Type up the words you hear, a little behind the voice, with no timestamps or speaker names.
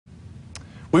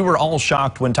We were all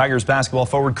shocked when Tigers basketball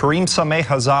forward Karim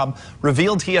Azab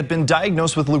revealed he had been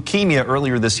diagnosed with leukemia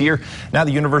earlier this year. Now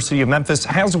the University of Memphis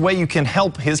has a way you can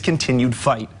help his continued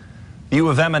fight. The U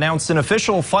of M announced an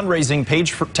official fundraising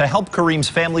page to help Karim's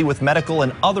family with medical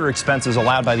and other expenses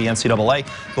allowed by the NCAA.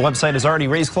 The website has already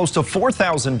raised close to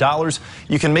 $4,000.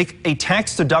 You can make a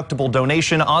tax-deductible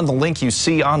donation on the link you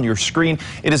see on your screen.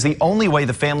 It is the only way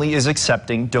the family is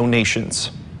accepting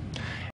donations.